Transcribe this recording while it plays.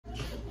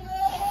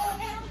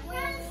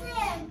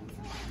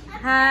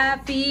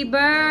Happy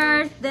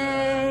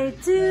birthday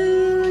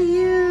to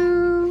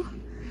you.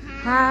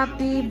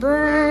 Happy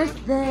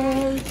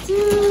birthday to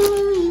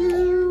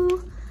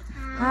you.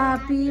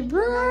 Happy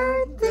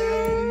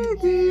birthday,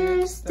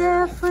 dear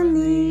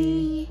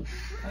Stephanie.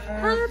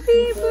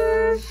 Happy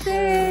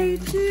birthday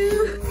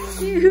to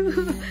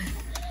you.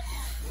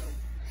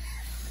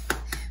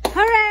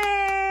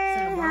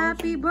 Hooray!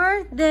 Happy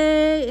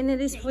birthday! And it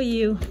is for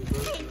you.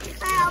 Can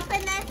I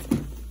open it?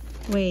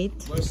 Wait.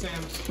 Where's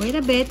Sam's? Wait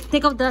a bit.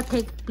 Take off the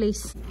cake,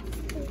 please.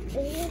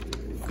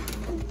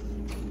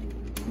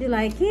 You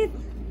like it?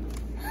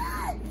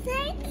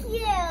 Thank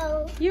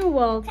you. You're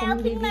welcome. Can I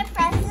open my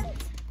present?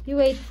 You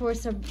wait for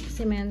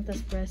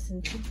Samantha's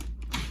present.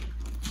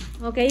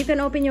 Okay, you can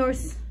open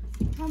yours.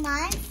 For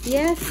mine?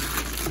 Yes.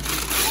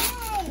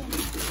 Yay!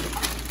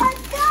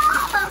 Let's go!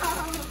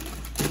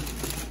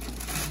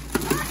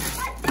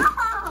 Let's go!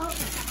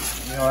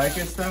 You like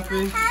it,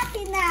 Steffi?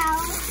 Happy now.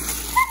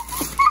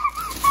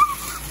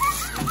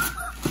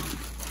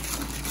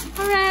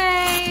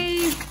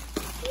 Hooray!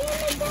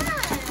 Look at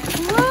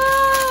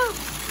Wow!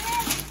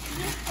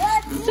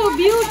 that. So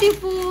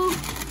beautiful.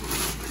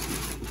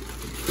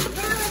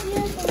 Now I'm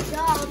using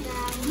doll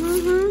now.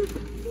 Mm-hmm.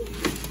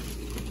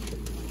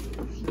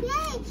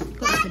 Yay!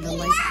 Put it in the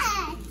light.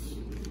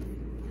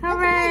 Daddy,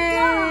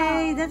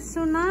 Hooray! That's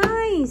so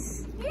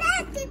nice.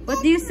 let's! What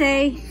do you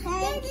say?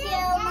 Thank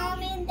you,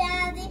 Mommy and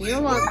Daddy.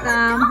 You're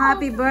welcome.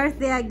 Happy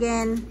birthday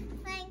again.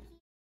 Thank you.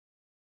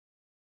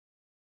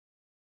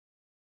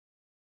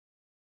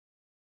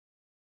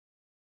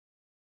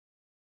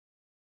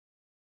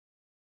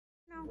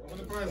 Open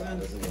the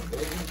presents.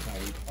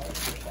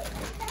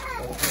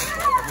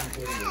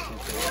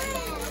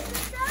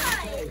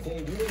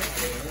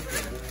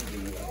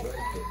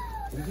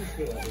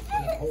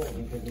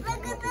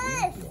 Look at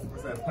this.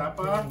 Is that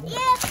Peppa?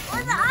 Yes,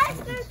 with the ice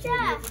cream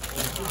truck.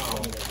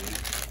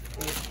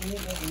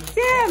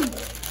 Sam,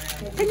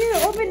 can you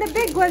open the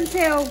big one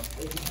too?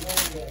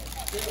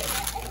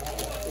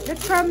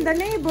 That's from the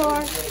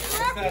neighbor.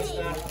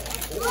 Fluffy.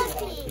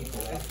 Fluffy.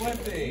 It's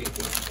Flippy.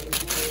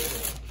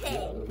 Okay,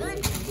 good.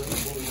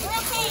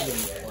 Okay.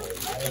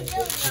 What are you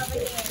doing over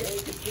here?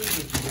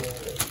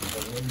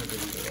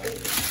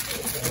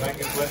 You like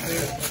it, Flippy?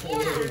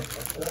 Yeah.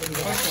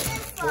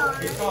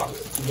 He talks.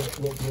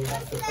 What's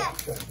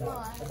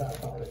that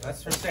for?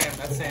 That's for Sam.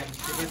 That's Sam.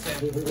 Give it Sam.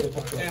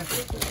 Sam.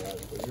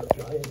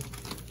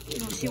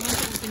 No, she wants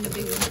to open the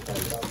big one.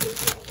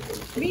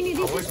 Rini,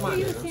 this is Where's for mine?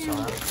 you, I'm Sam.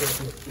 sorry.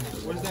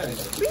 Where's that?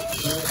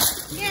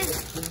 Yes,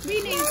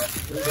 Rini.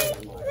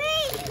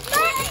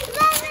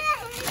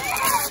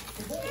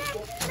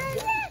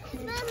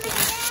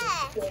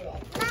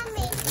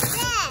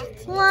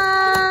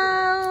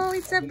 Wow,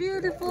 it's a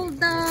beautiful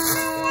doll.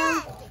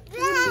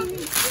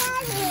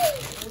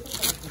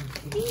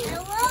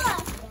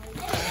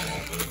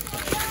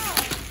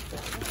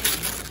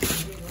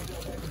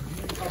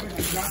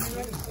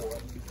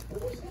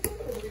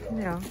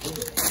 Yeah.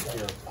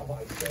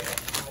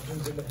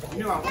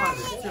 You know I wanted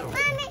this too.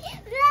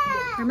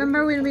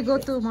 Remember when we go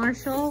to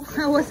Marshall?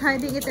 I was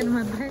hiding it in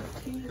my bag.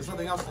 There's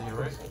something else in here,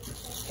 right?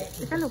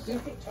 Take a look. Eh?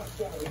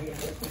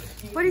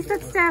 What is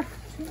that, Steph?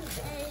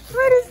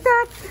 What is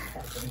that?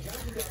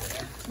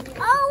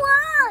 Oh,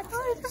 what?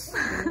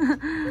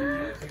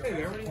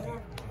 Hey, everything.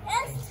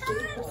 It's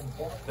time.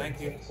 Thank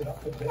you.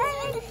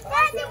 Daddy,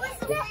 what's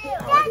that?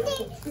 Daddy,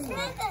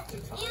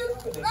 you,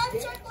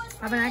 let's check what's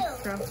Have an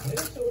extra.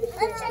 Let's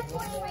check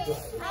what's real.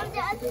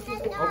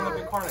 Open up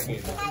your card I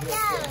gave you.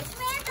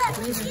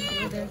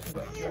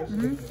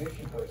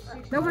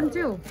 That one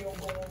too.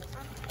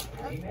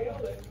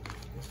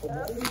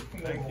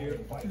 Thank you.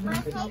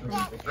 Let's take I'm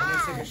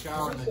gonna take a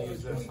shower and then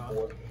use this,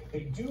 huh?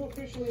 They do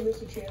officially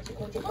miss a chance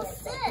according to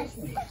What's this?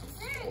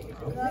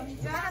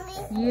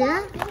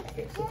 Yeah.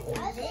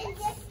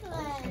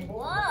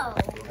 Whoa,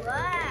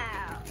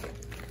 wow.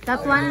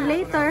 That one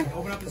later.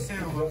 Open up the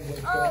sandwich.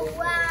 Oh,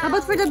 wow. How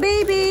about for the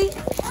baby?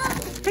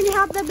 Can you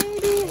help the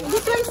baby?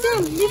 This one,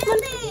 Sam. This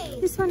one.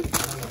 This one.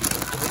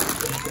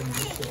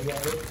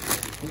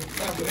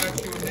 Yeah, we got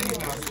you a Minnie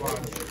Mouse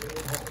watch.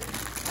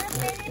 A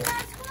Minnie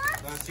Mouse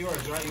watch? That's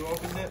yours, right? You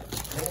opened it? Is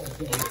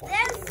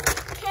this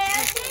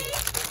candy?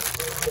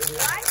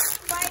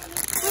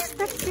 What's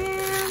that,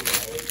 Sam?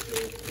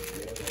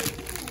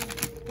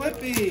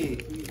 Flippy!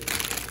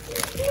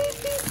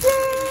 Baby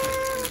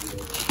Sam.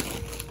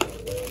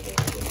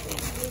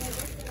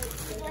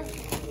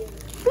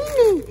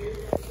 Billy.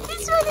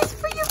 This one is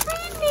for you,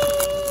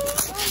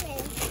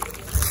 Billy.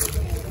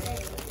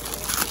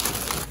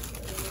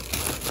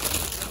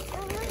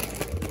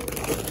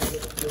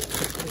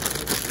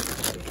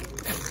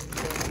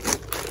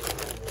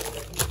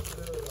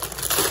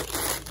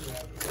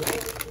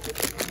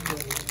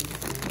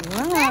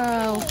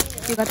 Wow.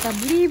 You got a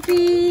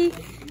baby.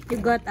 You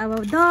got a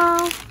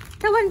doll.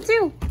 That one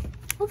too.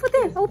 Over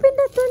there. Open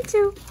that one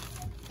too.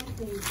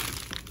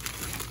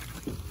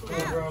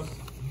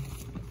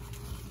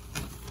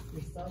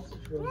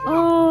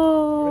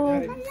 Oh.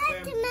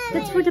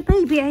 That's for the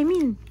baby, I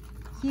mean.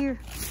 Here.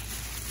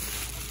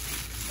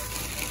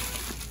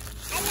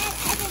 And then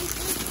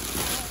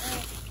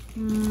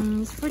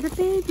It's for the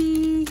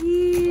baby.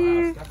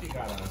 Here. Wow, Steffi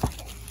got a...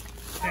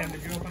 Sam,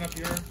 did you open up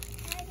your... You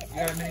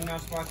got a Minnie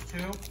Mouse watch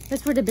too?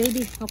 That's for the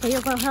baby. Okay,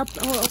 you can help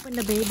open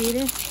the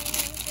baby.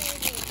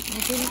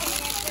 Okay.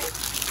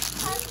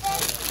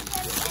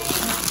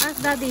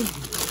 Ask Daddy. You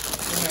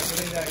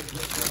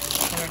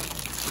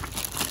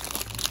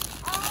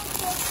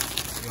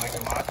like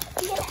the watch?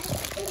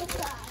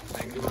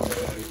 Thank you.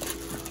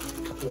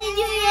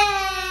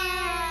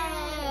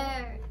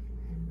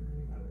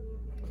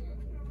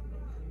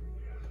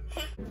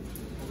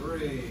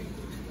 3,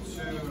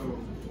 2,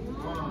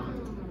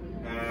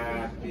 1.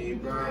 Happy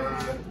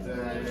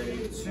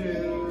birthday to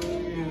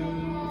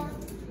you.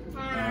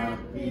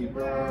 Happy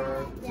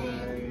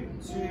birthday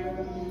to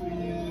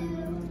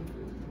you.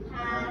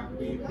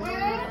 Happy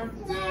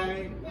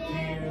birthday,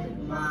 dear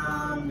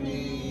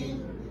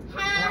mommy.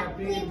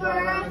 Happy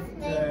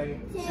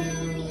birthday to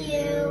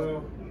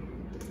you.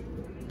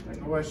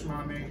 Make a wish,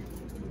 mommy.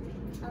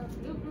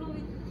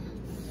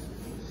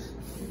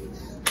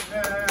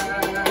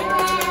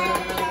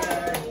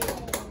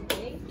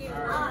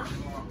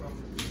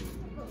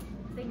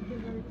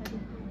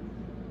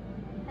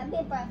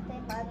 Happy birthday,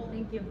 Bobby.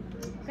 Thank you.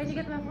 Can you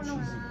get my phone now?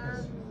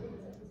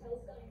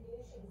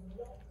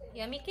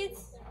 Yummy kids?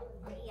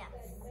 Yes.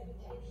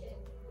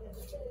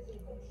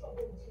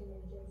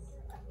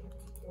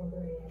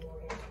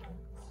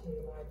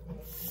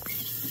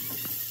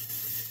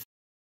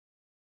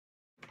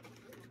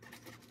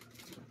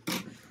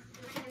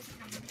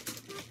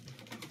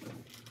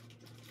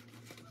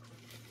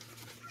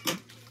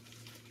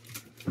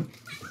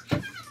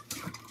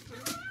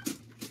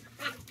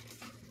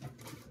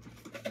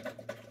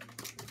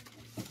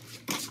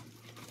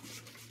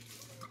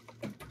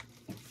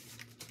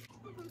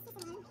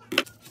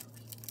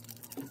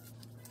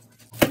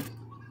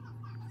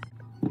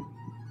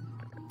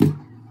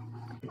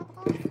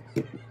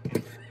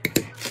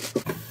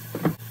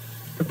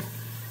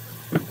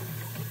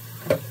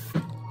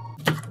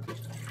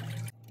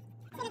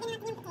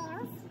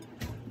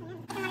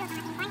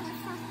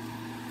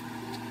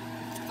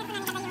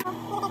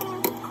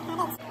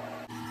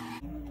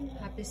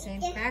 Happy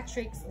St.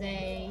 Patrick's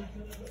Day.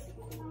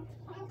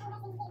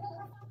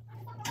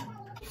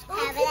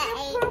 Have it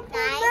 8,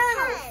 9,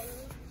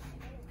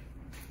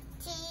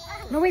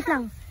 10. No, wait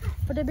lang.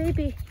 For the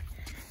baby.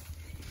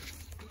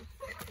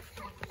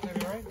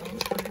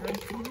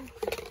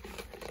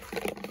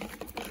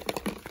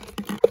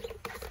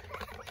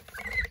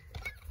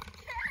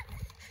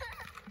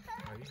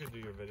 You could do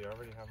your video. I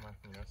already have mine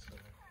from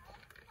yesterday.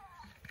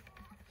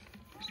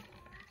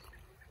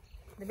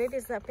 The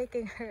baby's not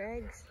picking her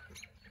eggs.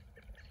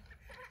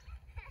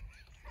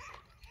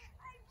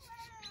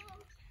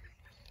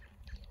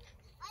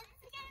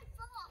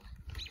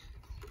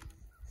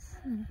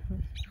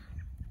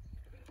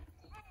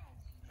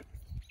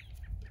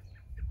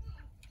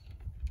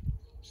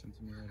 Send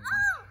to me right now.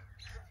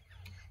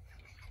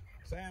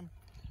 Sam.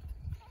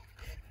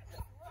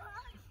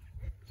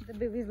 The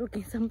baby's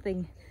looking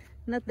something,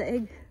 not the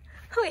egg.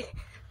 Wait,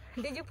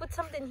 did you put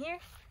something here?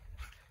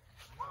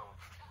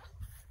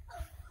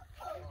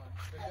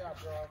 Good job,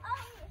 girl.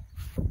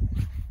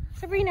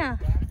 Sabrina.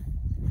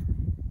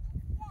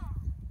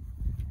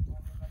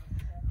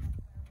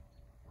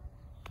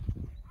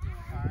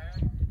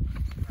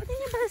 Put in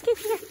your basket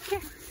here.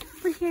 Here.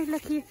 Put here.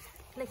 Look here.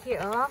 Look here.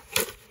 Oh.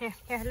 Here.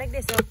 Here. Like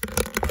this. Oh.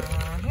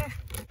 Here.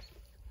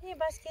 In your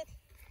basket.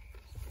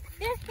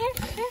 Here. Here.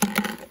 Here.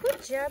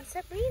 Good job,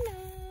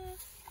 Sabrina.